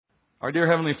Our dear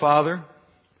Heavenly Father,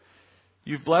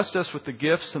 You've blessed us with the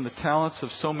gifts and the talents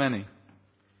of so many.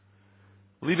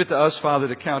 Leave it to us, Father,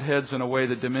 to count heads in a way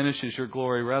that diminishes Your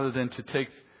glory rather than to take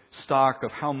stock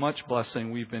of how much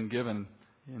blessing we've been given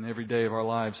in every day of our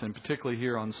lives, and particularly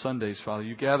here on Sundays, Father.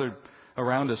 You gathered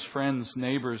around us friends,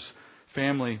 neighbors,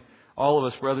 family, all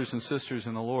of us brothers and sisters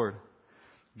in the Lord,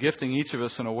 gifting each of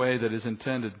us in a way that is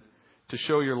intended to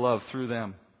show Your love through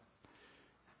them.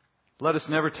 Let us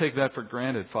never take that for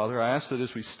granted, Father. I ask that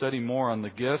as we study more on the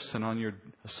gifts and on Your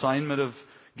assignment of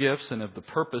gifts and of the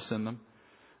purpose in them,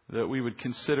 that we would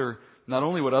consider not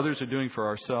only what others are doing for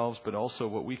ourselves, but also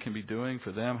what we can be doing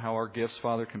for them, how our gifts,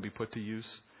 Father, can be put to use.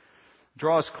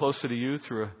 Draw us closer to You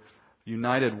through a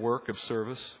united work of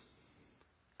service.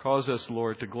 Cause us,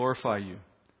 Lord, to glorify You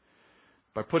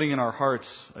by putting in our hearts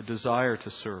a desire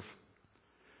to serve.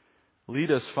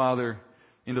 Lead us, Father,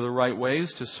 into the right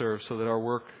ways to serve so that our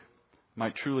work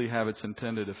might truly have its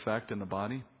intended effect in the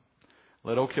body.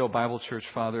 Let Oak Hill Bible Church,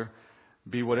 Father,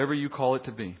 be whatever You call it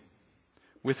to be,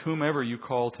 with whomever You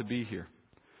call to be here,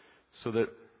 so that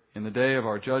in the day of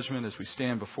our judgment, as we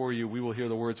stand before You, we will hear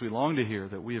the words we long to hear,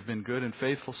 that we have been good and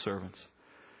faithful servants,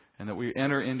 and that we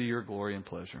enter into Your glory and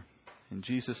pleasure. In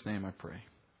Jesus' name I pray.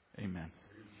 Amen.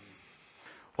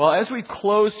 Well, as we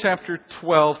close chapter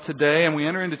 12 today and we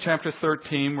enter into chapter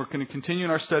 13, we're going to continue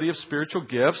in our study of spiritual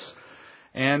gifts.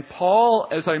 And Paul,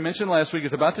 as I mentioned last week,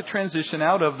 is about to transition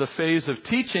out of the phase of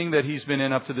teaching that he's been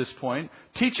in up to this point,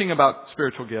 teaching about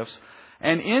spiritual gifts,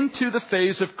 and into the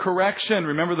phase of correction.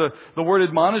 Remember the word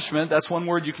admonishment, that's one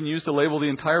word you can use to label the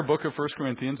entire book of 1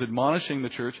 Corinthians, admonishing the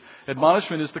church.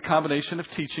 Admonishment is the combination of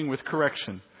teaching with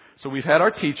correction. So we've had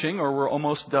our teaching, or we're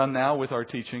almost done now with our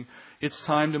teaching. It's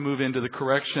time to move into the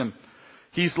correction.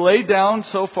 He's laid down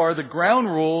so far the ground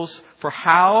rules for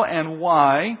how and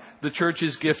why the church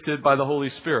is gifted by the Holy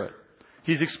Spirit.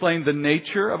 He's explained the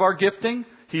nature of our gifting.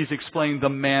 He's explained the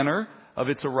manner of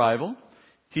its arrival.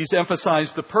 He's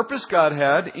emphasized the purpose God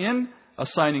had in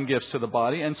assigning gifts to the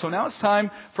body. And so now it's time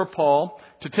for Paul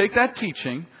to take that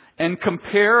teaching and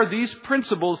compare these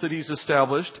principles that he's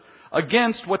established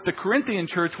against what the Corinthian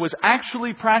church was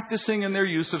actually practicing in their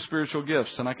use of spiritual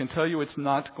gifts. And I can tell you it's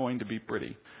not going to be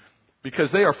pretty,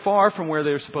 because they are far from where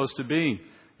they're supposed to be.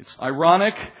 It's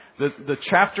ironic that the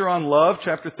chapter on love,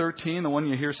 chapter 13, the one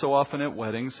you hear so often at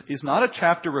weddings, is not a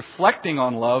chapter reflecting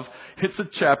on love. It's a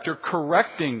chapter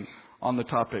correcting on the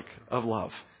topic of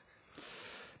love.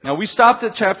 Now, we stopped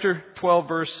at chapter 12,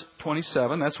 verse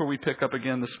 27. That's where we pick up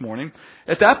again this morning.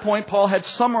 At that point, Paul had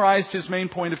summarized his main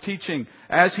point of teaching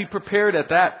as he prepared at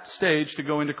that stage to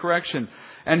go into correction.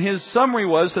 And his summary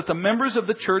was that the members of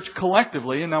the church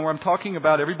collectively, and now I'm talking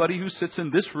about everybody who sits in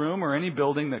this room or any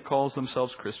building that calls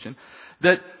themselves Christian,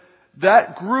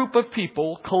 that group of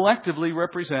people collectively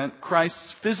represent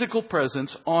Christ's physical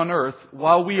presence on earth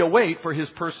while we await for His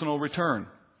personal return.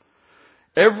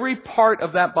 Every part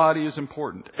of that body is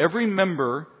important. Every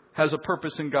member has a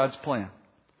purpose in God's plan.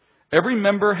 Every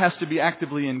member has to be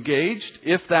actively engaged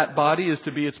if that body is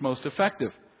to be its most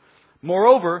effective.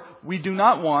 Moreover, we do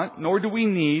not want, nor do we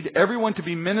need, everyone to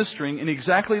be ministering in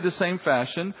exactly the same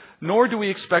fashion, nor do we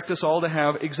expect us all to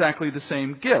have exactly the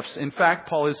same gifts. In fact,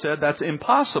 Paul has said that's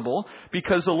impossible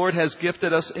because the Lord has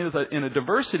gifted us in a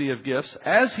diversity of gifts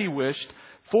as He wished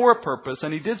for a purpose,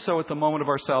 and He did so at the moment of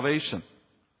our salvation.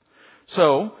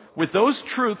 So, with those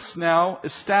truths now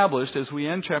established as we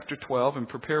end chapter 12 and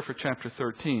prepare for chapter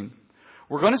 13,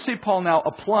 we're going to see Paul now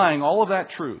applying all of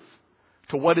that truth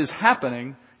to what is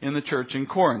happening in the church in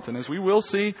Corinth. And as we will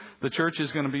see, the church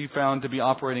is going to be found to be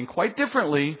operating quite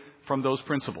differently from those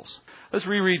principles. Let's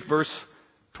reread verse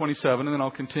 27, and then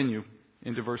I'll continue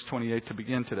into verse 28 to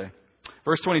begin today.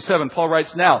 Verse 27, Paul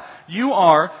writes, "Now, you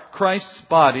are Christ's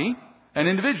body, and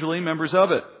individually members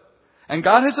of it. And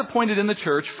God has appointed in the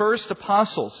church first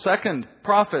apostles, second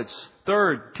prophets,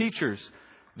 third teachers,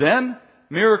 then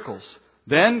miracles,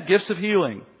 then gifts of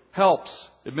healing, helps,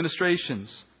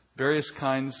 administrations, various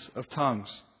kinds of tongues."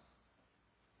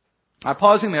 I'm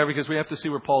pausing there because we have to see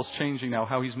where Paul's changing now,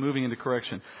 how he's moving into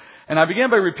correction. And I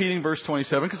began by repeating verse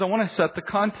 27 because I want to set the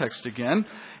context again.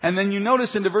 And then you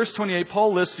notice into verse 28,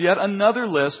 Paul lists yet another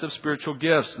list of spiritual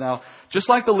gifts. Now, just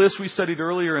like the list we studied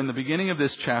earlier in the beginning of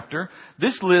this chapter,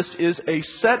 this list is a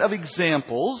set of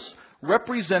examples,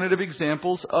 representative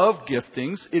examples of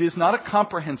giftings. It is not a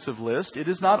comprehensive list. It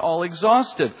is not all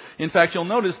exhaustive. In fact, you'll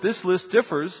notice this list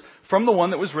differs from the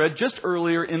one that was read just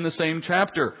earlier in the same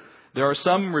chapter. There are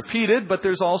some repeated, but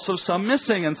there's also some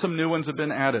missing, and some new ones have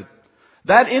been added.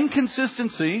 That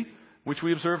inconsistency, which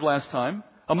we observed last time,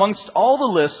 amongst all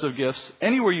the lists of gifts,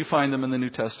 anywhere you find them in the New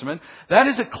Testament, that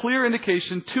is a clear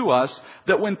indication to us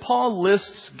that when Paul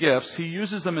lists gifts, he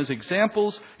uses them as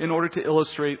examples in order to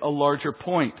illustrate a larger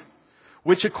point.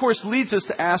 Which, of course, leads us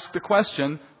to ask the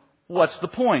question, what's the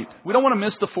point? We don't want to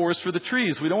miss the forest for the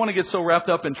trees. We don't want to get so wrapped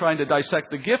up in trying to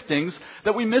dissect the giftings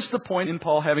that we miss the point in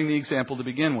Paul having the example to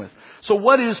begin with. So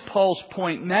what is Paul's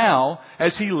point now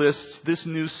as he lists this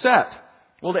new set?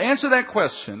 Well, to answer that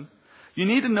question, you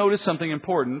need to notice something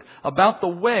important about the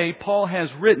way Paul has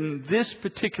written this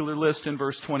particular list in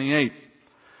verse 28.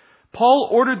 Paul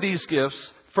ordered these gifts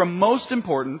from most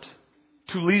important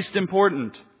to least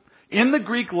important. In the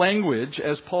Greek language,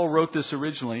 as Paul wrote this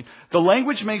originally, the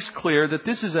language makes clear that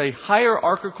this is a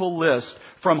hierarchical list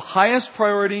from highest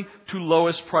priority to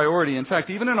lowest priority. In fact,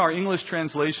 even in our English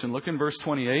translation, look in verse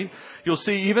 28, you'll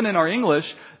see even in our English,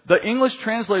 the English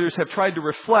translators have tried to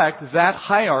reflect that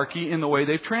hierarchy in the way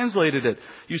they've translated it.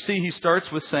 You see, he starts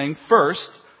with saying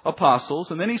first,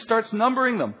 apostles, and then he starts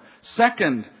numbering them.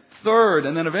 Second, third,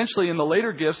 and then eventually in the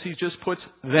later gifts, he just puts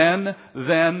then,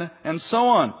 and so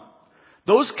on.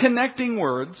 Those connecting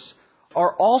words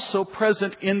are also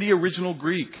present in the original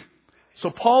Greek.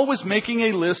 So Paul was making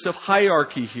a list of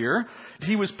hierarchy here.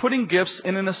 He was putting gifts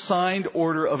in an assigned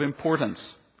order of importance.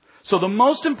 So the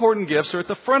most important gifts are at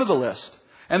the front of the list,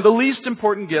 and the least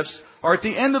important gifts are at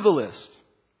the end of the list.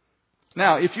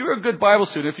 Now, if you're a good Bible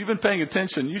student, if you've been paying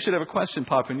attention, you should have a question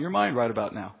pop into your mind right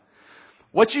about now.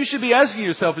 What you should be asking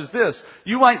yourself is this.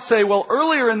 You might say, well,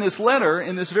 earlier in this letter,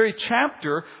 in this very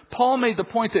chapter, Paul made the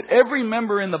point that every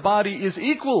member in the body is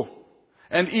equal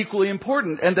and equally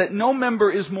important, and that no member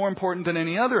is more important than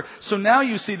any other. So now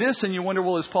you see this and you wonder,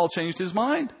 well, has Paul changed his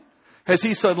mind? Has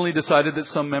he suddenly decided that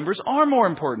some members are more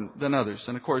important than others?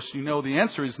 And of course, you know the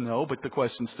answer is no, but the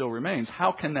question still remains.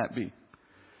 How can that be?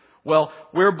 Well,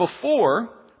 where before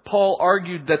Paul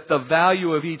argued that the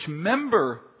value of each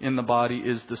member in the body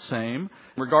is the same,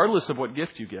 regardless of what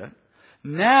gift you get,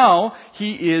 now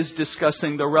he is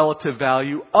discussing the relative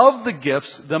value of the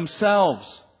gifts themselves.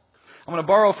 I'm going to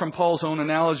borrow from Paul's own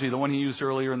analogy, the one he used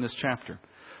earlier in this chapter.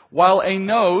 While a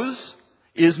nose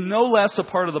is no less a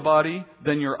part of the body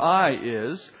than your eye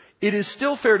is, it is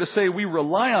still fair to say we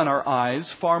rely on our eyes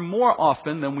far more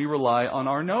often than we rely on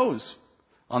our nose.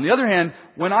 On the other hand,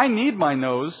 when I need my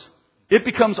nose, it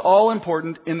becomes all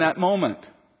important in that moment.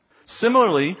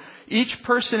 Similarly, each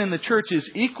person in the church is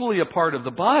equally a part of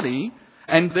the body,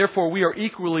 and therefore we are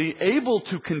equally able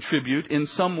to contribute in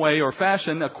some way or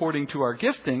fashion according to our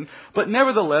gifting. But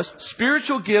nevertheless,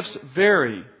 spiritual gifts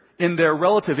vary in their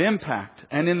relative impact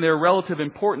and in their relative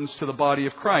importance to the body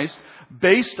of Christ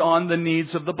based on the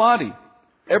needs of the body.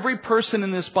 Every person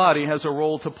in this body has a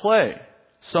role to play.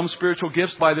 Some spiritual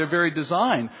gifts, by their very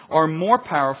design, are more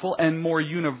powerful and more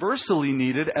universally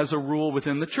needed as a rule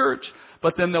within the church.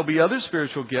 But then there'll be other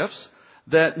spiritual gifts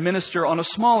that minister on a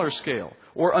smaller scale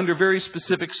or under very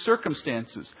specific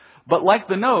circumstances. But like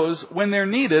the nose, when they're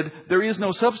needed, there is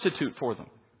no substitute for them.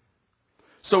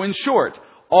 So in short,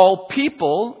 all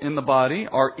people in the body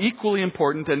are equally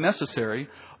important and necessary,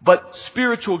 but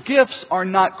spiritual gifts are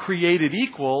not created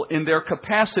equal in their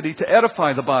capacity to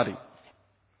edify the body.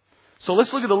 So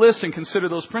let's look at the list and consider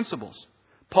those principles.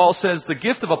 Paul says the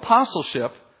gift of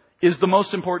apostleship is the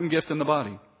most important gift in the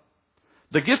body.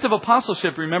 The gift of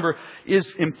apostleship, remember,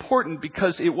 is important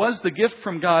because it was the gift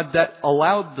from God that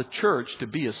allowed the church to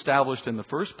be established in the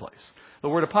first place. The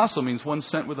word apostle means one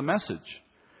sent with a message.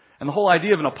 And the whole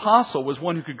idea of an apostle was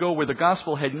one who could go where the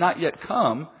gospel had not yet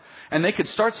come, and they could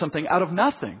start something out of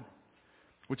nothing,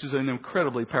 which is an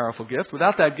incredibly powerful gift.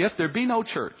 Without that gift, there'd be no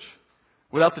church.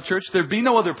 Without the church, there'd be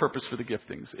no other purpose for the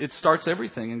giftings. It starts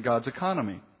everything in God's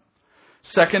economy.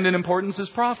 Second in importance is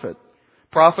prophet.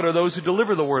 Prophet are those who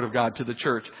deliver the Word of God to the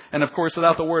church. And of course,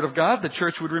 without the Word of God, the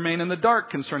church would remain in the dark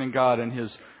concerning God and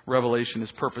His revelation,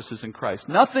 His purposes in Christ.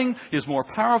 Nothing is more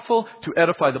powerful to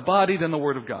edify the body than the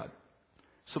Word of God.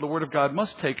 So the Word of God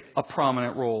must take a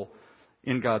prominent role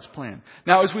in God's plan.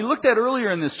 Now, as we looked at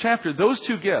earlier in this chapter, those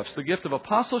two gifts, the gift of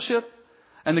apostleship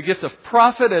and the gift of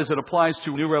prophet as it applies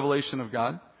to new revelation of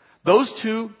God, those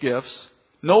two gifts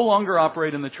no longer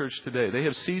operate in the church today. They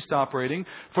have ceased operating,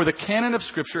 for the canon of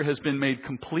Scripture has been made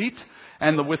complete,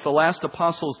 and with the last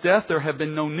apostle's death, there have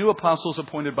been no new apostles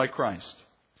appointed by Christ.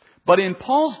 But in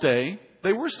Paul's day,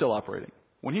 they were still operating.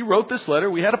 When he wrote this letter,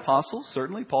 we had apostles,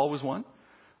 certainly, Paul was one.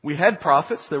 We had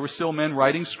prophets, there were still men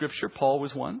writing Scripture, Paul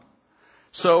was one.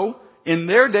 So, in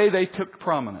their day, they took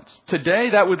prominence.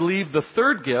 Today, that would leave the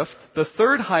third gift, the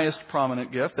third highest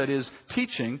prominent gift, that is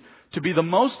teaching, to be the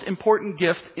most important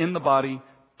gift in the body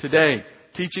today.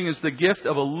 Teaching is the gift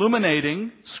of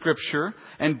illuminating Scripture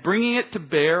and bringing it to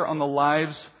bear on the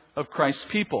lives of Christ's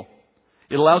people.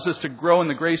 It allows us to grow in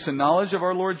the grace and knowledge of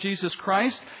our Lord Jesus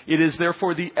Christ. It is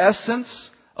therefore the essence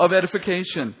of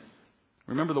edification.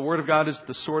 Remember, the Word of God is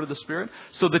the sword of the Spirit.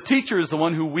 So the teacher is the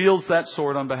one who wields that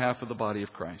sword on behalf of the body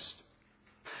of Christ.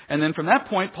 And then from that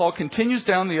point, Paul continues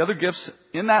down the other gifts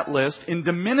in that list in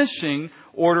diminishing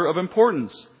order of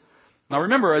importance. Now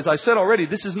remember, as I said already,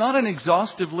 this is not an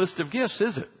exhaustive list of gifts,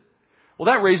 is it? Well,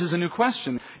 that raises a new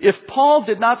question. If Paul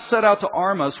did not set out to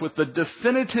arm us with the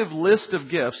definitive list of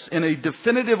gifts in a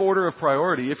definitive order of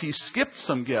priority, if he skipped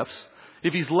some gifts,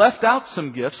 if he's left out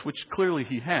some gifts, which clearly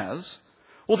he has,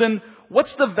 well then,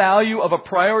 what's the value of a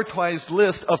prioritized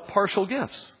list of partial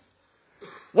gifts?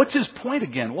 What's his point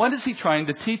again? What is he trying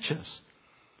to teach us?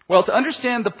 Well, to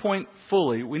understand the point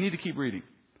fully, we need to keep reading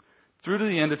through to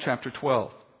the end of chapter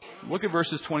 12. Look at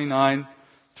verses 29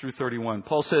 through 31.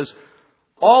 Paul says,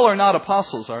 all are not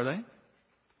apostles, are they?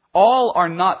 All are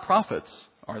not prophets,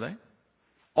 are they?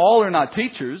 All are not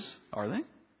teachers, are they?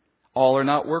 All are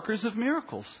not workers of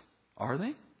miracles, are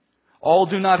they? All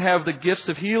do not have the gifts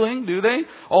of healing, do they?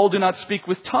 All do not speak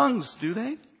with tongues, do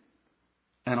they?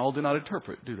 And all do not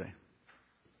interpret, do they?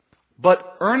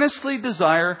 But earnestly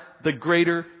desire the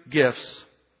greater gifts,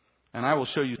 and I will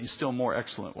show you a still more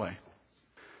excellent way.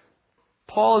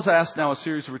 Paul has asked now a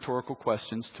series of rhetorical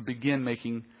questions to begin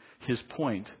making his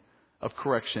point of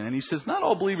correction. And he says, not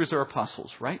all believers are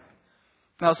apostles, right?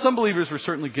 Now, some believers were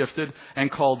certainly gifted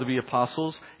and called to be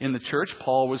apostles in the church.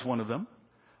 Paul was one of them.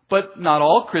 But not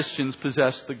all Christians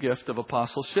possess the gift of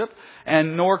apostleship,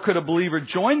 and nor could a believer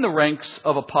join the ranks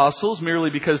of apostles merely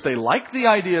because they liked the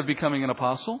idea of becoming an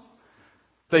apostle.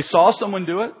 They saw someone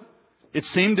do it. It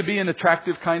seemed to be an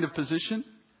attractive kind of position.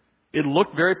 It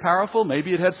looked very powerful.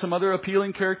 Maybe it had some other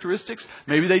appealing characteristics.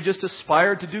 Maybe they just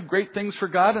aspired to do great things for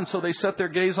God, and so they set their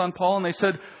gaze on Paul and they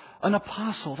said, an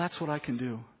apostle, that's what I can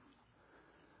do.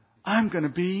 I'm going to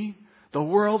be the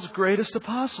world's greatest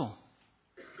apostle.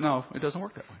 No, it doesn't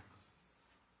work that way.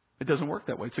 It doesn't work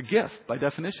that way. It's a gift by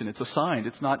definition. It's assigned.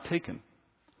 It's not taken.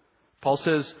 Paul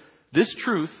says, this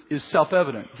truth is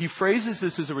self-evident. He phrases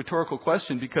this as a rhetorical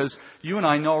question because you and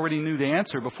I already knew the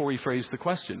answer before he phrased the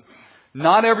question.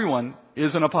 Not everyone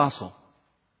is an apostle.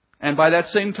 And by that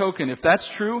same token, if that's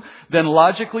true, then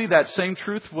logically that same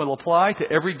truth will apply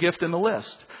to every gift in the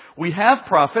list. We have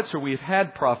prophets, or we've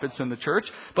had prophets in the church,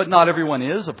 but not everyone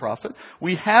is a prophet.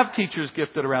 We have teachers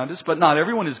gifted around us, but not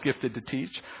everyone is gifted to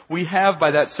teach. We have,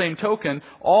 by that same token,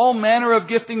 all manner of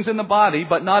giftings in the body,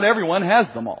 but not everyone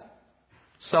has them all.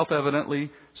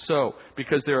 Self-evidently so.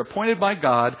 Because they're appointed by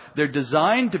God, they're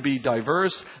designed to be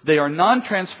diverse, they are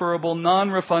non-transferable,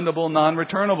 non-refundable,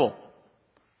 non-returnable.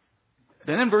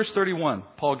 Then in verse 31,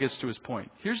 Paul gets to his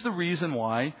point. Here's the reason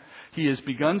why he has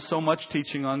begun so much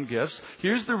teaching on gifts.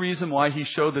 Here's the reason why he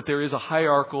showed that there is a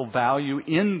hierarchical value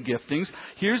in giftings.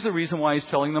 Here's the reason why he's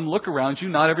telling them, look around you,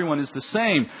 not everyone is the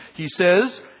same. He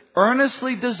says,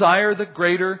 earnestly desire the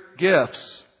greater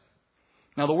gifts.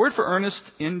 Now the word for earnest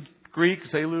in Greek,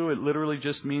 zelu, it literally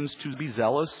just means to be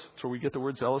zealous. That's where we get the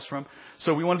word zealous from.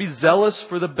 So we want to be zealous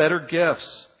for the better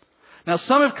gifts. Now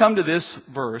some have come to this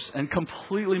verse and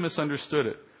completely misunderstood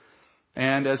it.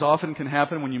 And as often can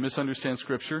happen when you misunderstand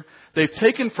Scripture, they've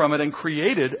taken from it and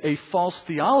created a false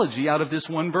theology out of this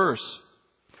one verse.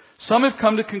 Some have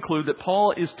come to conclude that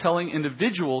Paul is telling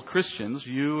individual Christians,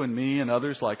 you and me and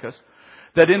others like us,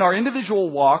 that in our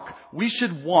individual walk, we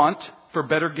should want for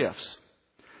better gifts.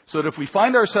 So that if we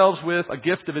find ourselves with a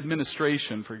gift of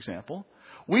administration, for example,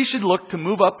 we should look to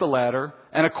move up the ladder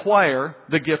and acquire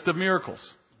the gift of miracles.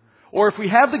 Or if we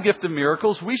have the gift of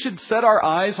miracles, we should set our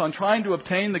eyes on trying to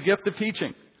obtain the gift of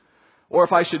teaching. Or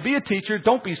if I should be a teacher,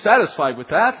 don't be satisfied with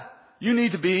that. You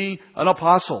need to be an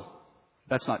apostle.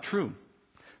 That's not true.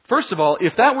 First of all,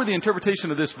 if that were the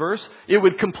interpretation of this verse, it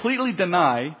would completely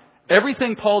deny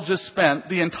everything Paul just spent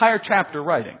the entire chapter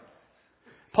writing.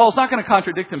 Paul's not going to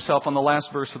contradict himself on the last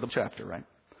verse of the chapter, right?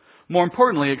 More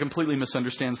importantly, it completely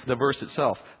misunderstands the verse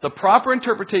itself. The proper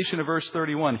interpretation of verse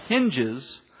 31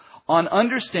 hinges on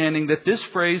understanding that this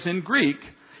phrase in Greek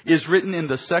is written in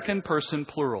the second person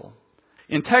plural.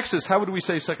 In Texas, how would we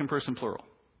say second person plural?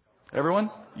 Everyone?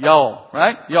 Y'all,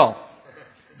 right? Y'all.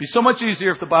 It'd be so much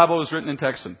easier if the Bible was written in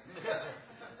Texan.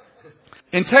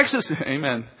 In Texas,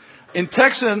 amen. In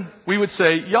Texan, we would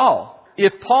say y'all.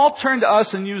 If Paul turned to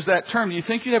us and used that term, do you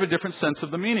think you'd have a different sense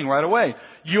of the meaning right away?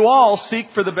 You all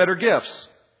seek for the better gifts.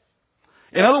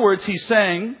 In other words, he's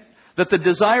saying that the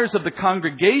desires of the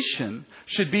congregation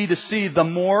should be to see the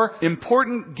more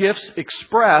important gifts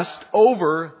expressed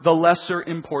over the lesser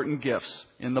important gifts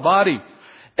in the body.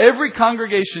 Every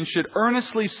congregation should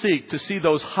earnestly seek to see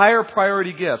those higher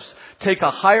priority gifts take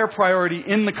a higher priority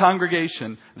in the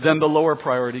congregation than the lower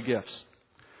priority gifts.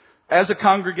 As a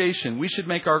congregation, we should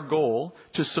make our goal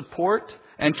to support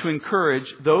and to encourage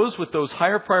those with those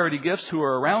higher priority gifts who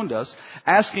are around us,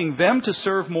 asking them to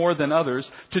serve more than others,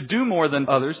 to do more than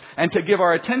others, and to give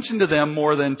our attention to them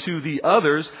more than to the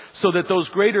others, so that those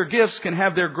greater gifts can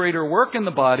have their greater work in the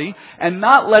body, and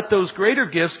not let those greater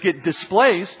gifts get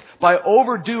displaced by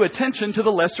overdue attention to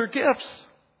the lesser gifts.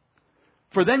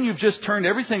 For then you've just turned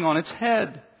everything on its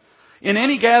head. In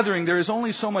any gathering, there is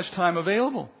only so much time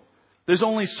available. There's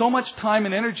only so much time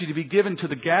and energy to be given to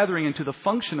the gathering and to the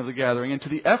function of the gathering and to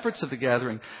the efforts of the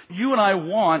gathering. You and I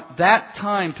want that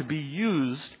time to be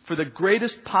used for the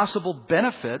greatest possible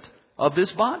benefit of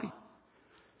this body.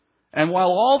 And while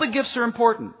all the gifts are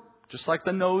important, just like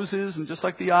the nose is and just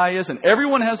like the eye is, and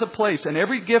everyone has a place, and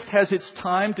every gift has its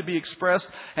time to be expressed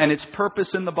and its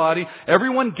purpose in the body,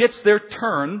 everyone gets their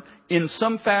turn in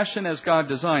some fashion as God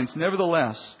designs.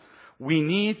 Nevertheless, we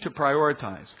need to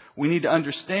prioritize. We need to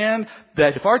understand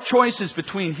that if our choice is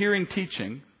between hearing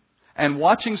teaching and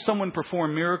watching someone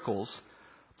perform miracles,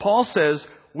 Paul says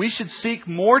we should seek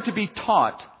more to be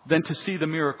taught than to see the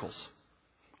miracles.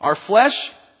 Our flesh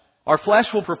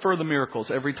will prefer the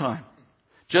miracles every time,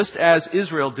 just as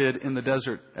Israel did in the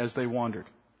desert as they wandered.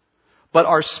 But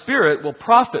our spirit will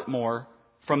profit more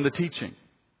from the teaching.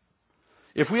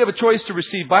 If we have a choice to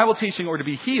receive Bible teaching or to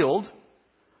be healed,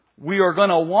 we are going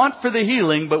to want for the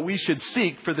healing, but we should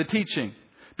seek for the teaching.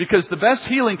 Because the best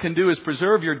healing can do is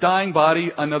preserve your dying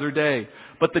body another day.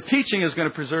 But the teaching is going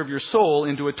to preserve your soul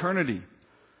into eternity.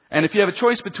 And if you have a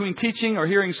choice between teaching or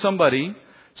hearing somebody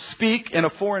speak in a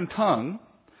foreign tongue,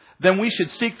 then we should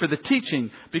seek for the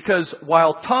teaching. Because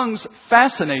while tongues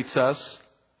fascinates us,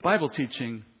 Bible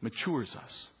teaching matures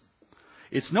us.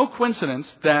 It's no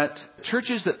coincidence that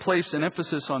churches that place an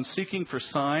emphasis on seeking for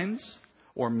signs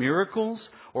or miracles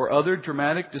or other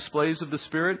dramatic displays of the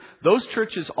Spirit, those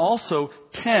churches also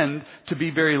tend to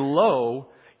be very low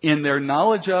in their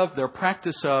knowledge of, their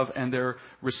practice of, and their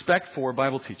respect for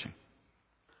Bible teaching.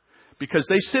 Because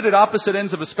they sit at opposite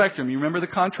ends of a spectrum. You remember the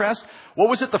contrast? What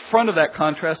was at the front of that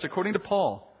contrast according to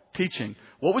Paul? Teaching.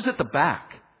 What was at the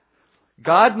back?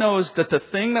 God knows that the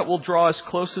thing that will draw us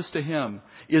closest to Him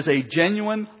is a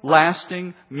genuine,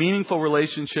 lasting, meaningful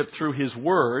relationship through His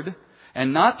Word,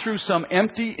 and not through some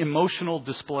empty emotional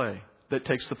display that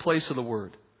takes the place of the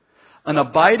Word. An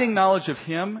abiding knowledge of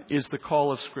Him is the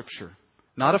call of Scripture,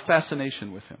 not a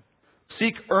fascination with Him.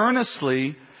 Seek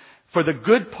earnestly for the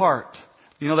good part.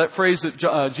 You know that phrase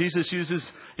that Jesus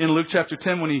uses in Luke chapter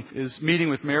 10 when He is meeting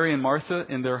with Mary and Martha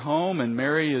in their home, and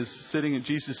Mary is sitting at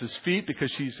Jesus' feet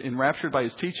because she's enraptured by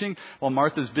His teaching, while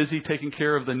Martha's busy taking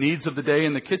care of the needs of the day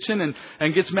in the kitchen,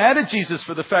 and gets mad at Jesus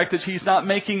for the fact that He's not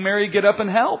making Mary get up and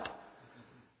help.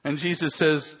 And Jesus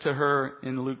says to her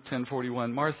in Luke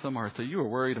 10:41, Martha, Martha, you are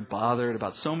worried and bothered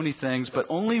about so many things, but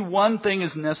only one thing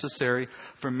is necessary,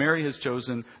 for Mary has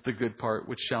chosen the good part,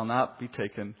 which shall not be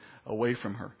taken away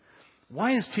from her.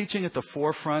 Why is teaching at the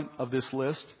forefront of this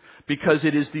list? Because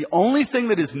it is the only thing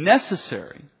that is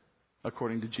necessary,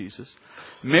 according to Jesus.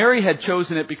 Mary had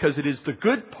chosen it because it is the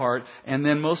good part, and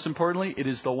then most importantly, it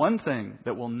is the one thing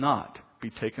that will not be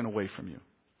taken away from you.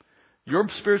 Your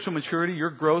spiritual maturity, your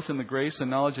growth in the grace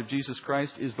and knowledge of Jesus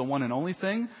Christ is the one and only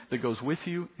thing that goes with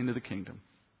you into the kingdom.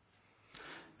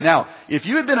 Now, if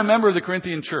you had been a member of the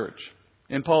Corinthian church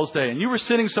in Paul's day, and you were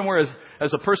sitting somewhere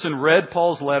as a person read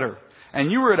Paul's letter,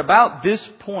 and you were at about this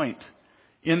point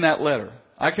in that letter,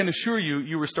 I can assure you,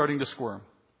 you were starting to squirm.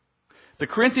 The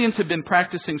Corinthians had been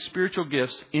practicing spiritual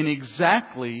gifts in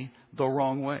exactly the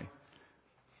wrong way.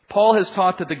 Paul has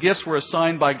taught that the gifts were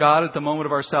assigned by God at the moment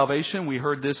of our salvation. We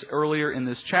heard this earlier in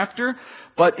this chapter.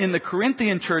 But in the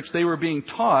Corinthian church, they were being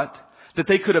taught that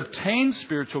they could obtain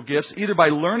spiritual gifts either by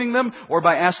learning them or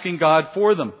by asking God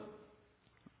for them.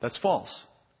 That's false.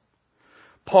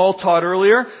 Paul taught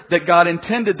earlier that God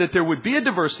intended that there would be a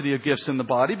diversity of gifts in the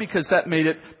body because that made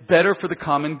it better for the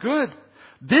common good.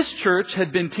 This church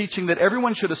had been teaching that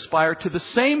everyone should aspire to the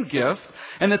same gift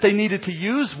and that they needed to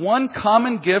use one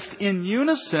common gift in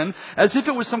unison as if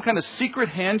it was some kind of secret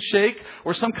handshake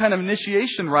or some kind of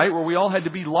initiation rite where we all had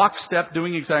to be lockstep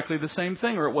doing exactly the same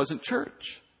thing or it wasn't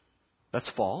church. That's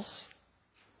false.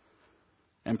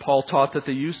 And Paul taught that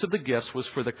the use of the gifts was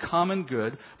for the common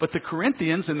good, but the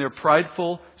Corinthians, in their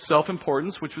prideful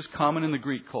self-importance, which was common in the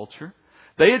Greek culture,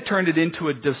 they had turned it into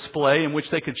a display in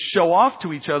which they could show off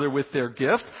to each other with their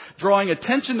gift, drawing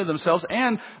attention to themselves,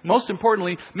 and, most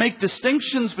importantly, make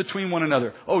distinctions between one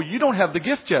another. Oh, you don't have the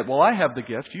gift yet. Well, I have the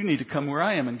gift. You need to come where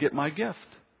I am and get my gift.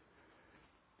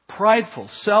 prideful,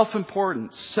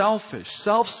 self-important, selfish,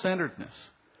 self-centeredness,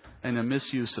 and a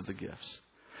misuse of the gifts.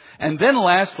 And then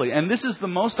lastly, and this is the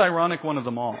most ironic one of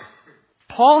them all,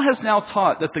 Paul has now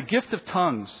taught that the gift of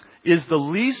tongues is the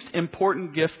least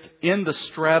important gift in the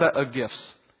strata of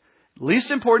gifts. Least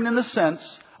important in the sense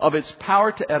of its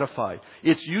power to edify,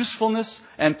 its usefulness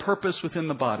and purpose within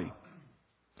the body.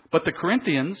 But the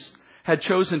Corinthians had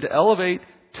chosen to elevate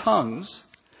tongues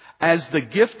as the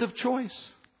gift of choice.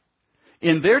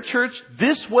 In their church,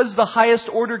 this was the highest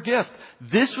order gift.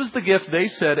 This was the gift they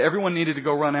said everyone needed to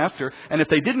go run after. And if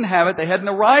they didn't have it, they hadn't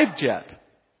arrived yet.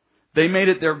 They made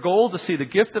it their goal to see the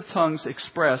gift of tongues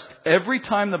expressed every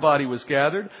time the body was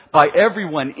gathered by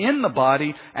everyone in the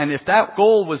body. And if that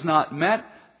goal was not met,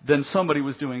 then somebody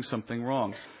was doing something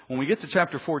wrong. When we get to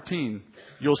chapter 14,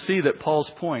 you'll see that Paul's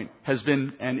point has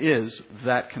been and is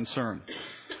that concern.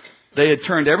 They had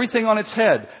turned everything on its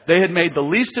head. They had made the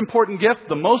least important gift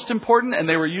the most important, and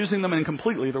they were using them in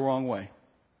completely the wrong way.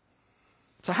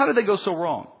 So how did they go so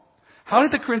wrong? How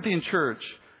did the Corinthian church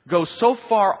go so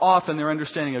far off in their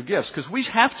understanding of gifts? Because we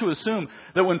have to assume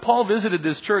that when Paul visited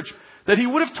this church, that he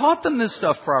would have taught them this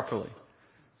stuff properly.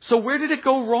 So where did it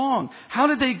go wrong? How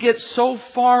did they get so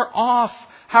far off?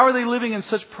 How are they living in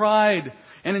such pride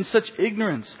and in such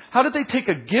ignorance? How did they take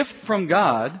a gift from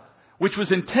God, which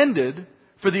was intended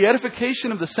for the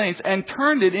edification of the saints, and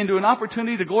turned it into an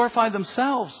opportunity to glorify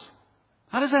themselves?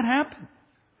 How does that happen?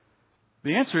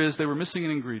 The answer is they were missing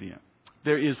an ingredient.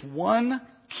 There is one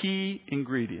key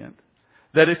ingredient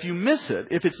that if you miss it,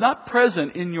 if it's not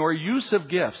present in your use of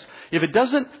gifts, if it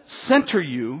doesn't center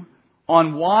you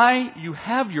on why you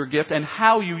have your gift and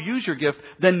how you use your gift,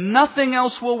 then nothing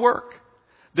else will work.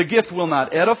 The gift will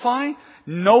not edify.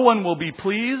 No one will be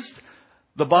pleased.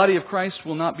 The body of Christ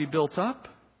will not be built up.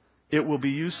 It will be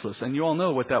useless. And you all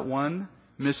know what that one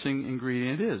missing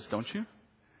ingredient is, don't you?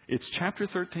 It's chapter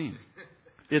 13.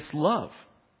 It's love.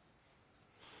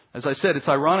 As I said, it's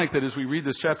ironic that as we read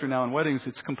this chapter now in weddings,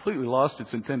 it's completely lost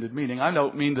its intended meaning. I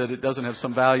don't mean that it doesn't have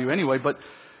some value anyway, but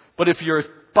if you're a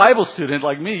Bible student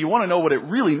like me, you want to know what it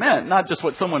really meant, not just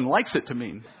what someone likes it to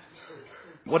mean.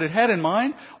 What it had in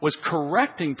mind was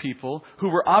correcting people who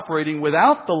were operating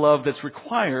without the love that's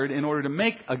required in order to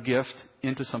make a gift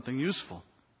into something useful.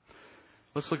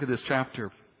 Let's look at this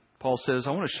chapter. Paul says,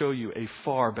 I want to show you a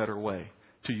far better way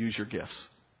to use your gifts.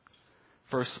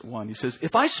 Verse 1, he says,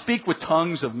 if I speak with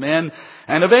tongues of men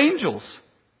and of angels,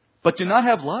 but do not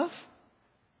have love,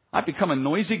 I become a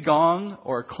noisy gong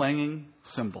or a clanging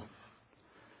cymbal.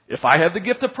 If I have the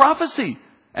gift of prophecy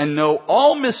and know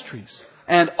all mysteries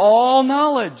and all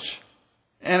knowledge,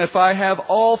 and if I have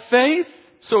all faith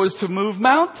so as to move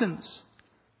mountains,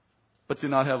 but do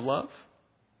not have love,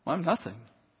 I'm nothing.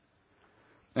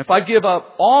 If I give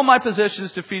up all my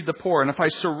possessions to feed the poor, and if I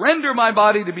surrender my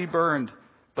body to be burned,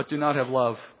 but do not have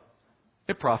love,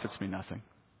 it profits me nothing.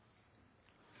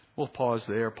 We'll pause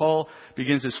there. Paul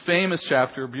begins his famous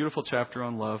chapter, beautiful chapter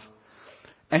on love.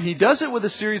 And he does it with a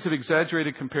series of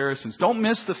exaggerated comparisons. Don't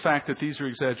miss the fact that these are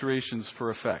exaggerations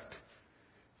for effect.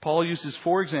 Paul uses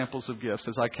 4 examples of gifts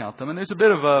as I count them. And there's a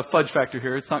bit of a fudge factor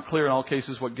here. It's not clear in all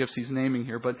cases what gifts he's naming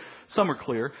here, but some are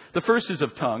clear. The first is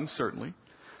of tongues, certainly.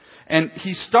 And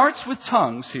he starts with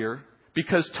tongues here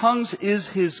because tongues is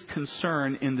his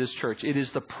concern in this church. It is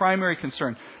the primary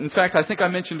concern. In fact, I think I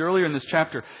mentioned earlier in this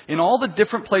chapter, in all the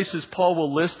different places Paul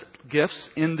will list gifts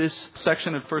in this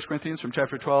section of 1 Corinthians from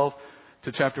chapter 12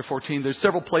 to chapter 14, there's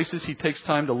several places he takes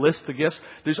time to list the gifts.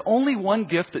 There's only one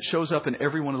gift that shows up in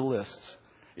every one of the lists.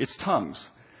 It's tongues,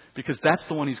 because that's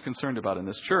the one he's concerned about in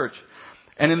this church.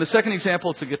 And in the second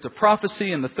example, it's the gift of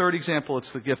prophecy. In the third example,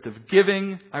 it's the gift of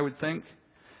giving, I would think.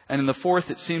 And in the fourth,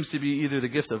 it seems to be either the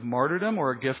gift of martyrdom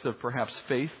or a gift of perhaps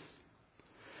faith.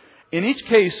 In each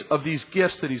case of these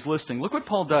gifts that he's listing, look what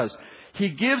Paul does. He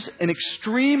gives an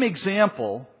extreme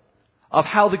example of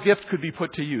how the gift could be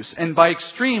put to use. And by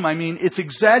extreme, I mean it's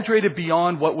exaggerated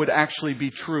beyond what would actually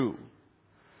be true.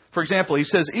 For example, he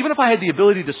says, even if I had the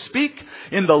ability to speak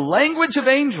in the language of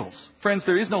angels. Friends,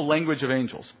 there is no language of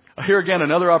angels. Here again,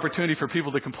 another opportunity for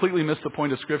people to completely miss the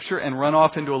point of Scripture and run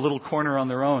off into a little corner on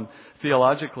their own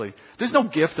theologically. There's no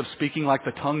gift of speaking like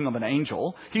the tongue of an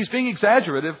angel. He's being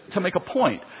exaggerative to make a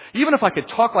point. Even if I could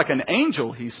talk like an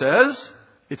angel, he says,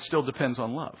 it still depends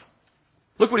on love.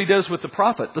 Look what he does with the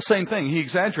prophet. The same thing. He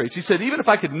exaggerates. He said, even if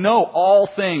I could know all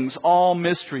things, all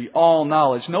mystery, all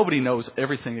knowledge, nobody knows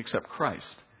everything except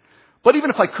Christ. But even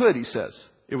if I could, he says,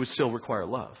 it would still require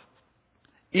love.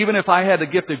 Even if I had the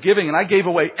gift of giving and I gave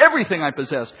away everything I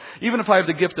possessed, even if I have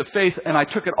the gift of faith and I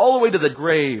took it all the way to the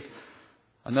grave,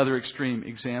 another extreme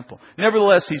example.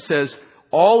 Nevertheless, he says,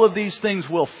 all of these things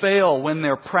will fail when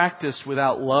they're practiced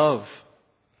without love.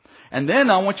 And then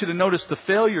I want you to notice the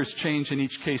failures change in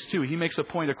each case too. He makes a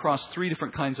point across 3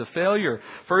 different kinds of failure.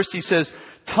 First, he says,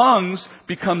 tongues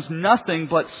becomes nothing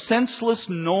but senseless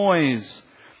noise,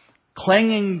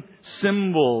 clanging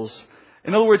cymbals.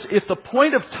 In other words, if the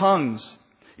point of tongues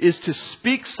is to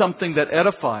speak something that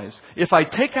edifies, if I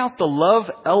take out the love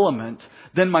element,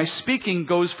 then my speaking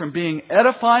goes from being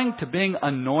edifying to being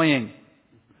annoying.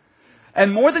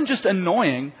 And more than just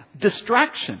annoying,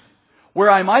 distraction. Where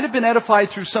I might have been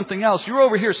edified through something else, you're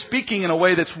over here speaking in a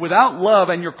way that's without love,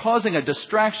 and you're causing a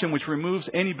distraction which removes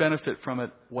any benefit from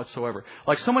it whatsoever.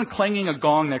 Like someone clanging a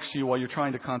gong next to you while you're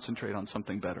trying to concentrate on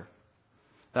something better.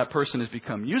 That person has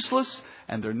become useless,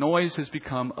 and their noise has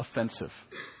become offensive.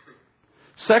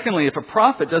 Secondly, if a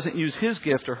prophet doesn't use his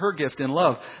gift or her gift in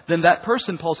love, then that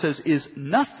person, Paul says, is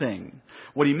nothing.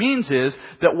 What he means is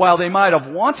that while they might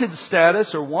have wanted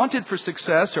status or wanted for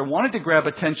success or wanted to grab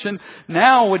attention,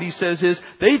 now what he says is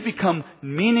they've become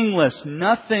meaningless,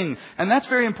 nothing. And that's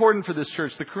very important for this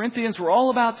church. The Corinthians were all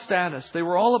about status. They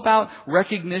were all about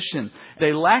recognition.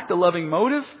 They lacked a loving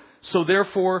motive, so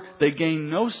therefore they gained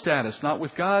no status, not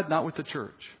with God, not with the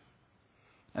church.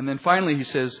 And then finally he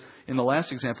says, in the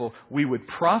last example, we would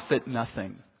profit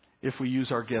nothing if we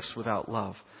use our gifts without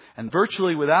love. And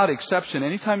virtually without exception,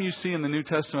 anytime you see in the New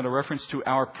Testament a reference to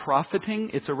our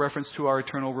profiting, it's a reference to our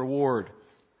eternal reward.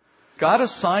 God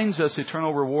assigns us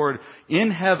eternal reward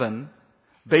in heaven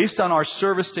based on our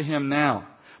service to Him now.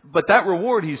 But that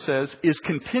reward, he says, is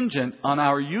contingent on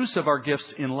our use of our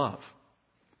gifts in love.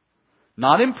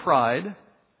 Not in pride,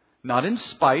 not in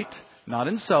spite, not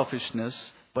in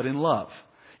selfishness, but in love.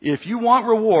 If you want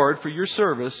reward for your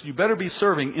service, you better be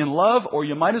serving in love, or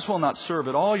you might as well not serve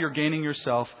at all. You're gaining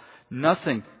yourself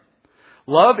nothing.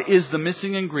 Love is the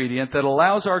missing ingredient that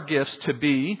allows our gifts to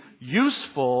be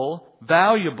useful,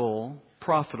 valuable,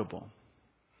 profitable.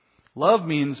 Love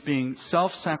means being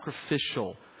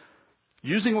self-sacrificial,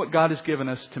 using what God has given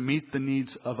us to meet the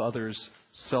needs of others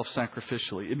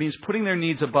self-sacrificially. It means putting their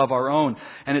needs above our own.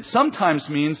 And it sometimes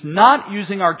means not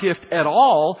using our gift at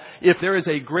all if there is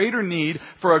a greater need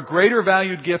for a greater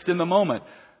valued gift in the moment.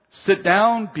 Sit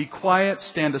down, be quiet,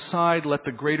 stand aside, let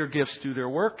the greater gifts do their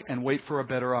work, and wait for a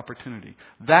better opportunity.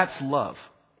 That's love.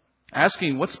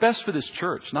 Asking what's best for this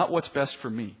church, not what's best for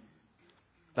me.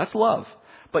 That's love.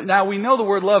 But now we know the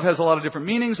word love has a lot of different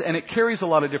meanings, and it carries a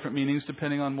lot of different meanings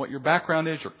depending on what your background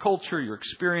is, your culture, your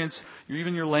experience,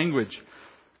 even your language.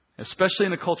 Especially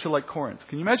in a culture like Corinth.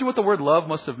 Can you imagine what the word love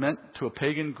must have meant to a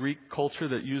pagan Greek culture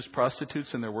that used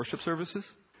prostitutes in their worship services?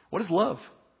 What is love?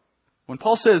 When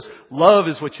Paul says love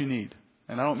is what you need,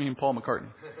 and I don't mean Paul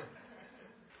McCartney.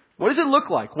 What does it look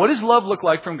like? What does love look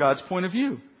like from God's point of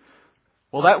view?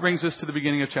 Well, that brings us to the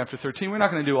beginning of chapter 13. We're not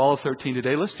going to do all of 13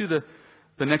 today. Let's do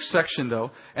the next section,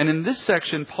 though. And in this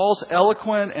section, Paul's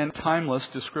eloquent and timeless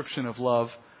description of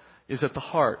love is at the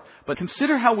heart. But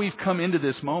consider how we've come into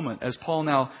this moment as Paul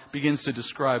now begins to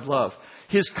describe love.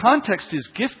 His context is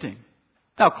gifting.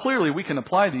 Now, clearly, we can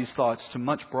apply these thoughts to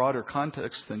much broader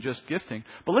context than just gifting.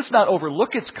 But let's not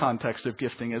overlook its context of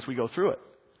gifting as we go through it.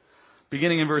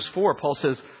 Beginning in verse 4, Paul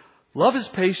says, love is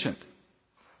patient.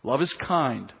 Love is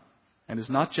kind and is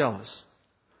not jealous.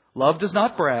 Love does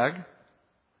not brag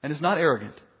and is not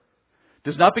arrogant.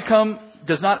 Does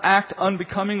not act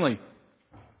unbecomingly.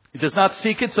 It does not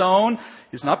seek its own,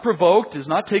 is not provoked, does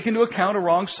not take into account a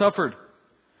wrong suffered,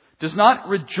 does not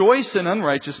rejoice in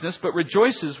unrighteousness, but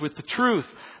rejoices with the truth,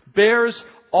 bears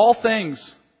all things,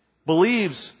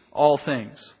 believes all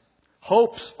things,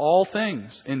 hopes all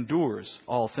things, endures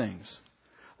all things.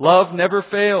 Love never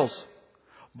fails.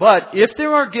 But if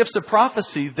there are gifts of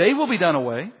prophecy, they will be done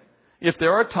away. If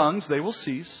there are tongues, they will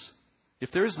cease.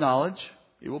 If there is knowledge,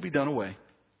 it will be done away.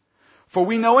 For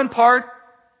we know in part,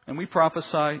 and we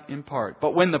prophesy in part.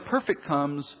 But when the perfect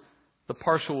comes, the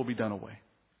partial will be done away.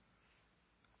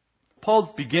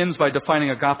 Paul begins by defining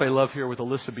agape love here with a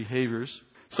list of behaviors.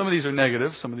 Some of these are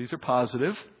negative, some of these are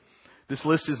positive. This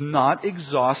list is not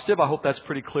exhaustive. I hope that's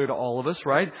pretty clear to all of us,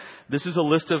 right? This is a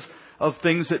list of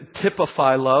things that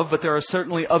typify love, but there are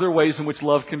certainly other ways in which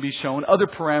love can be shown, other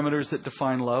parameters that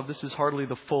define love. This is hardly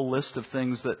the full list of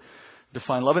things that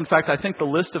define love. In fact, I think the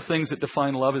list of things that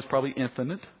define love is probably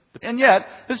infinite. And yet,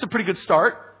 this is a pretty good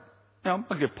start. I'll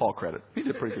give Paul credit. He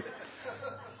did pretty good.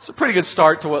 It's a pretty good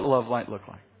start to what love might look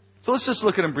like. So let's just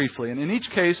look at them briefly. And in each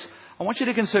case, I want you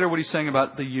to consider what he's saying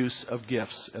about the use of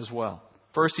gifts as well.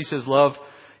 First, he says love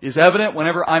is evident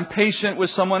whenever I'm patient with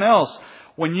someone else.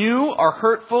 When you are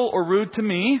hurtful or rude to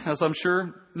me, as I'm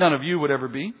sure none of you would ever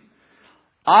be,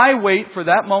 I wait for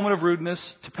that moment of rudeness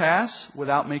to pass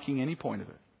without making any point of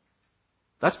it.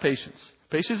 That's patience.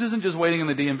 Patience isn't just waiting in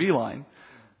the DMV line.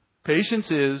 Patience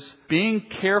is being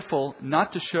careful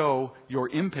not to show your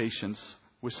impatience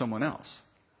with someone else.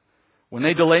 When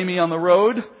they delay me on the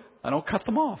road, I don't cut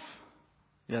them off.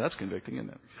 Yeah, that's convicting, isn't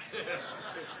it?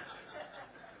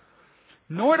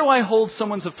 Nor do I hold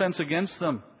someone's offense against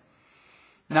them.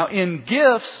 Now, in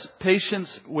gifts, patience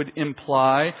would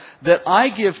imply that I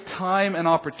give time and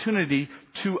opportunity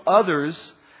to others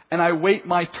and I wait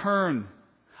my turn.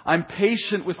 I'm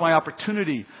patient with my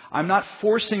opportunity. I'm not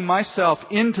forcing myself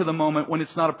into the moment when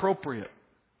it's not appropriate.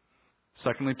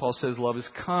 Secondly, Paul says love is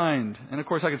kind. And of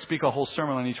course, I could speak a whole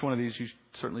sermon on each one of these. You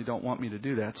certainly don't want me to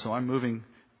do that, so I'm moving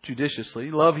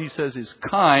judiciously. Love, he says, is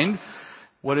kind.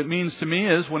 What it means to me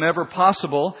is whenever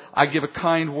possible, I give a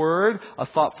kind word, a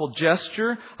thoughtful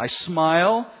gesture, I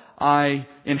smile, I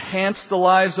enhance the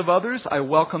lives of others, I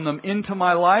welcome them into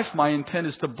my life. My intent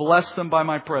is to bless them by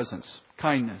my presence.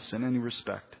 Kindness in any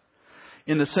respect.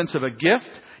 In the sense of a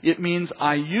gift, it means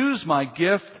I use my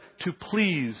gift to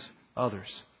please others.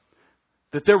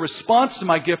 That their response to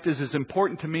my gift is as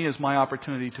important to me as my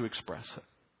opportunity to express it.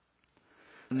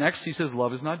 Next, he says,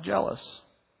 love is not jealous.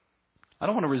 I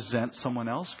don't want to resent someone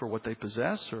else for what they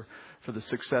possess or for the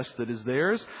success that is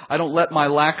theirs. I don't let my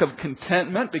lack of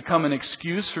contentment become an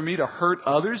excuse for me to hurt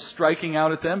others, striking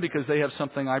out at them because they have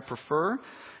something I prefer.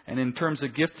 And in terms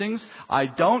of giftings, I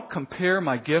don't compare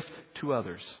my gift to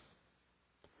others.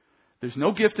 There's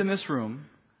no gift in this room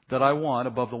that I want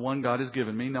above the one God has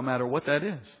given me, no matter what that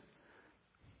is.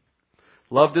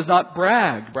 Love does not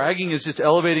brag. Bragging is just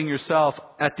elevating yourself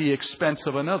at the expense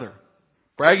of another.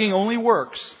 Bragging only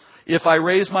works if I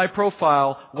raise my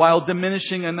profile while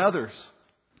diminishing another's.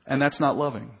 And that's not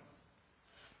loving.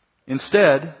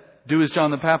 Instead, do as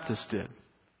John the Baptist did.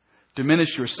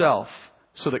 Diminish yourself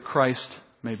so that Christ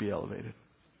may be elevated.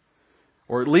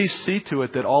 Or at least see to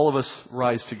it that all of us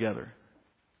rise together.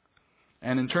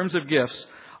 And in terms of gifts,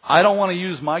 I don't want to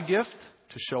use my gift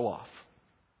to show off.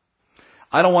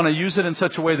 I don't want to use it in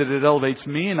such a way that it elevates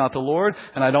me and not the Lord.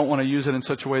 And I don't want to use it in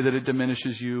such a way that it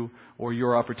diminishes you or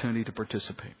your opportunity to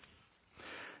participate.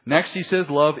 Next, he says,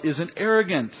 love isn't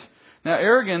arrogant. Now,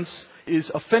 arrogance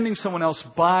is offending someone else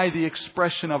by the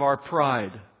expression of our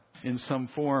pride in some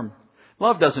form.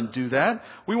 Love doesn't do that.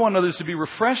 We want others to be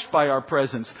refreshed by our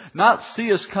presence, not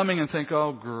see us coming and think,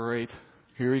 oh, great,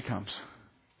 here he comes.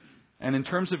 And in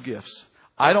terms of gifts,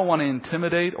 I don't want to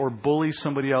intimidate or bully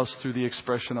somebody else through the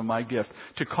expression of my gift,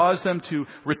 to cause them to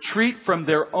retreat from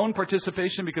their own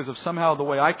participation because of somehow the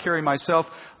way I carry myself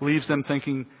leaves them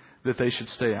thinking that they should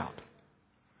stay out.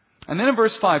 And then in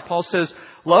verse 5, Paul says,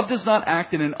 love does not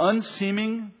act in an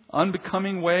unseeming,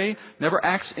 unbecoming way, never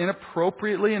acts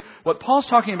inappropriately. And what Paul's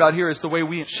talking about here is the way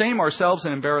we shame ourselves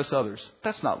and embarrass others.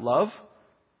 That's not love.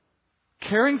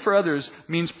 Caring for others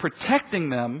means protecting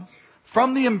them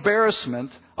from the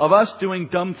embarrassment of us doing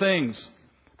dumb things.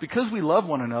 Because we love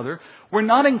one another, we're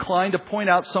not inclined to point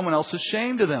out someone else's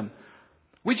shame to them.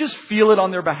 We just feel it on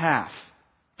their behalf.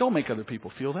 Don't make other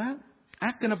people feel that.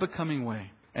 Act in a becoming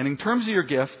way. And in terms of your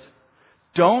gift,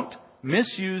 don't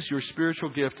misuse your spiritual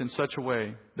gift in such a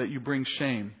way that you bring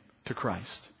shame to Christ.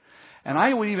 And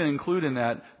I would even include in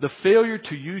that the failure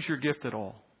to use your gift at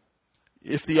all.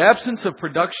 If the absence of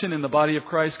production in the body of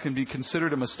Christ can be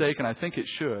considered a mistake, and I think it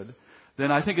should,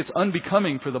 then I think it's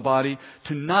unbecoming for the body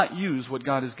to not use what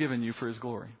God has given you for His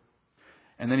glory.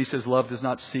 And then he says, love does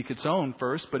not seek its own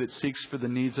first, but it seeks for the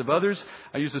needs of others.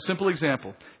 I use a simple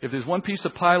example. If there's one piece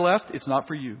of pie left, it's not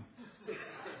for you.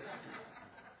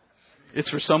 It's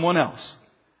for someone else.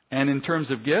 And in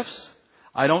terms of gifts,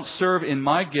 I don't serve in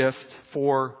my gift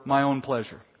for my own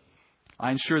pleasure.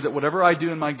 I ensure that whatever I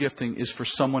do in my gifting is for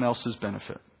someone else's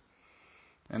benefit.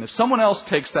 And if someone else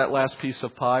takes that last piece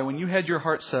of pie, when you had your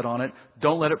heart set on it,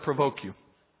 don't let it provoke you,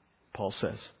 Paul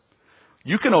says.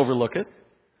 You can overlook it.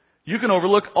 You can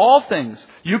overlook all things.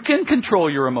 You can control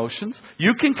your emotions.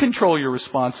 You can control your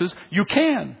responses. You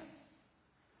can.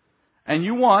 And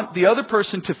you want the other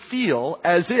person to feel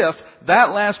as if that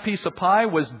last piece of pie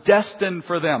was destined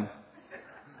for them.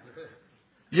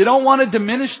 You don't want to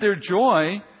diminish their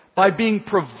joy by being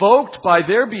provoked by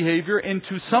their behavior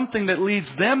into something that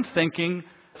leads them thinking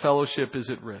fellowship is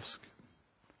at risk.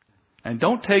 And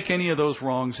don't take any of those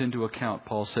wrongs into account,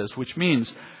 Paul says, which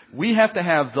means we have to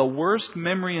have the worst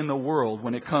memory in the world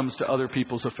when it comes to other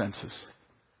people's offenses.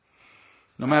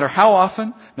 No matter how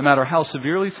often, no matter how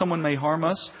severely someone may harm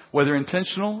us, whether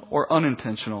intentional or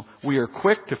unintentional, we are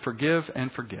quick to forgive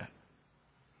and forget.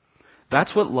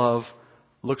 That's what love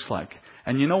looks like.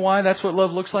 And you know why that's what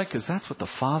love looks like? Because that's what the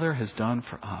Father has done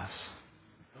for us.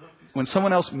 When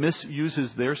someone else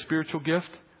misuses their spiritual gift,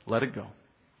 let it go.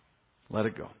 Let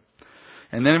it go.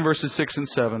 And then in verses 6 and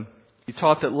 7, He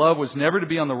taught that love was never to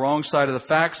be on the wrong side of the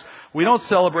facts. We don't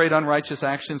celebrate unrighteous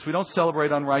actions. We don't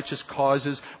celebrate unrighteous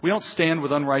causes. We don't stand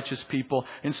with unrighteous people.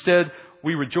 Instead,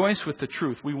 we rejoice with the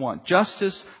truth. We want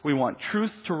justice. We want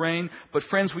truth to reign. But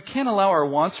friends, we can't allow our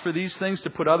wants for these things to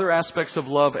put other aspects of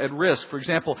love at risk. For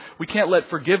example, we can't let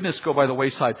forgiveness go by the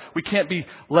wayside. We can't be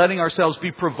letting ourselves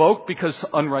be provoked because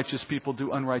unrighteous people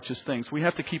do unrighteous things. We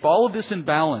have to keep all of this in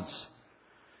balance.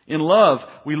 In love,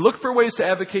 we look for ways to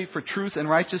advocate for truth and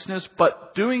righteousness,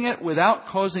 but doing it without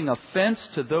causing offense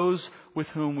to those with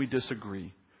whom we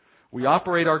disagree. We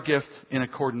operate our gift in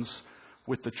accordance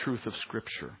with the truth of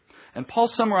Scripture. And Paul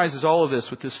summarizes all of this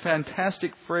with this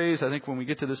fantastic phrase. I think when we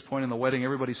get to this point in the wedding,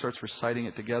 everybody starts reciting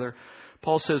it together.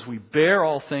 Paul says, we bear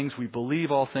all things, we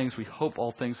believe all things, we hope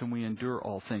all things, and we endure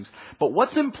all things. But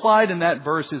what's implied in that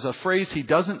verse is a phrase he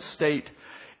doesn't state,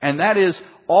 and that is,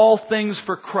 all things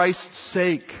for Christ's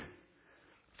sake.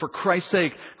 For Christ's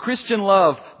sake. Christian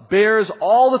love bears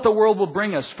all that the world will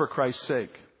bring us for Christ's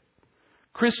sake.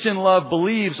 Christian love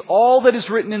believes all that is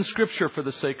written in Scripture for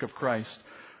the sake of Christ.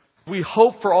 We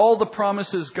hope for all the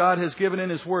promises God has given in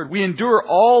His Word. We endure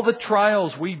all the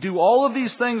trials. We do all of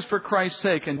these things for Christ's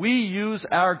sake. And we use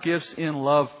our gifts in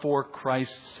love for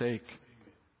Christ's sake.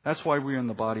 That's why we're in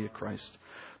the body of Christ.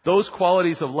 Those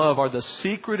qualities of love are the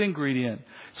secret ingredient.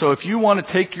 So if you want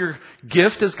to take your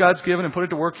gift as God's given and put it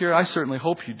to work here, I certainly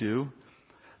hope you do,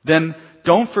 then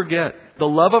don't forget, the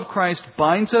love of Christ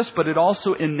binds us, but it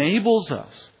also enables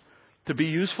us to be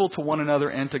useful to one another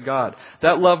and to God.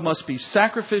 That love must be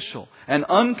sacrificial and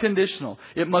unconditional.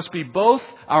 It must be both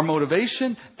our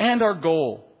motivation and our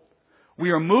goal.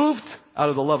 We are moved out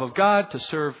of the love of God to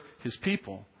serve His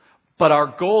people. But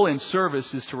our goal in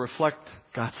service is to reflect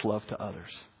God's love to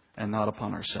others and not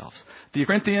upon ourselves. The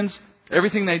Corinthians,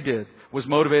 everything they did was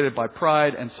motivated by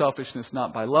pride and selfishness,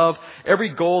 not by love. Every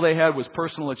goal they had was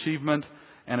personal achievement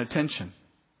and attention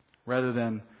rather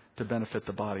than to benefit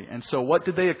the body. And so what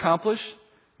did they accomplish?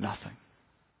 Nothing.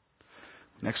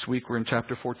 Next week we're in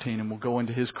chapter 14 and we'll go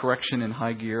into his correction in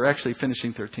high gear. Actually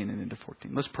finishing 13 and into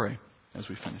 14. Let's pray as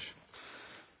we finish.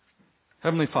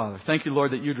 Heavenly Father, thank you,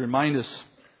 Lord, that you'd remind us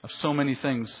of so many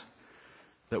things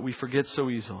that we forget so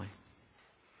easily.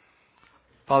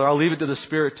 Father, I'll leave it to the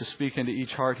Spirit to speak into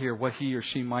each heart here what he or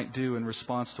she might do in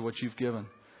response to what you've given.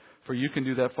 For you can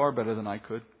do that far better than I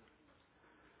could.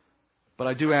 But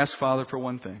I do ask, Father, for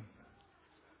one thing.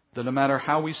 That no matter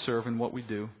how we serve and what we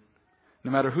do,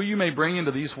 no matter who you may bring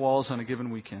into these walls on a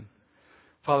given weekend,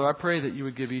 Father, I pray that you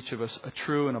would give each of us a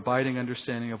true and abiding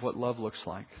understanding of what love looks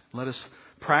like. Let us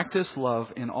practice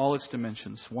love in all its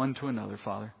dimensions, one to another,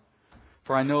 Father.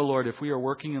 For I know, Lord, if we are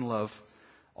working in love,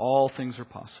 all things are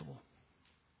possible.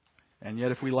 And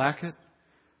yet if we lack it,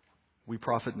 we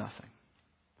profit nothing.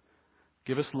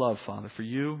 Give us love, Father, for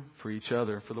you, for each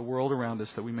other, for the world around us,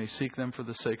 that we may seek them for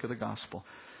the sake of the gospel.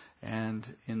 And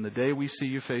in the day we see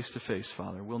you face to face,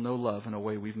 Father, we'll know love in a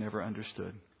way we've never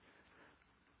understood.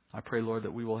 I pray, Lord,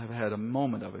 that we will have had a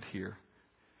moment of it here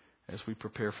as we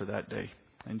prepare for that day.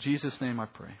 In Jesus' name I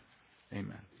pray.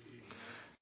 Amen.